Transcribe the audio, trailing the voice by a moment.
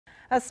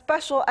A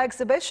special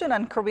exhibition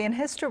on Korean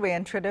history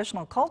and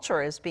traditional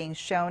culture is being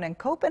shown in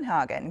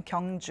Copenhagen.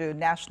 Gyeongju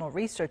National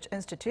Research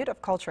Institute of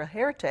Cultural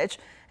Heritage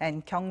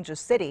and Gyeongju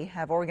City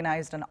have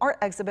organized an art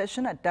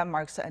exhibition at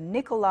Denmark's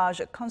Nikolaj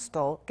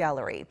Kunsthal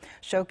gallery,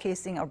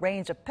 showcasing a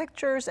range of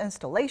pictures,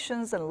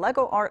 installations, and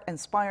Lego art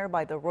inspired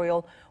by the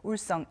royal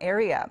Wolseong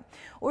area.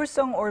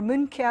 Wolseong, or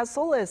Moon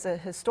Castle, is a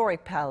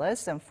historic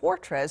palace and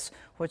fortress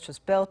which was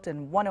built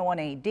in 101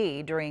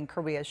 AD during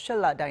Korea's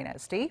Silla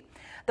Dynasty.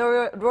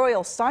 The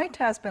royal site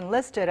has been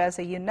listed as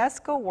a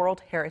UNESCO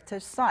World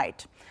Heritage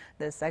Site.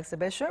 This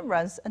exhibition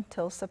runs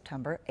until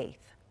September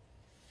 8th.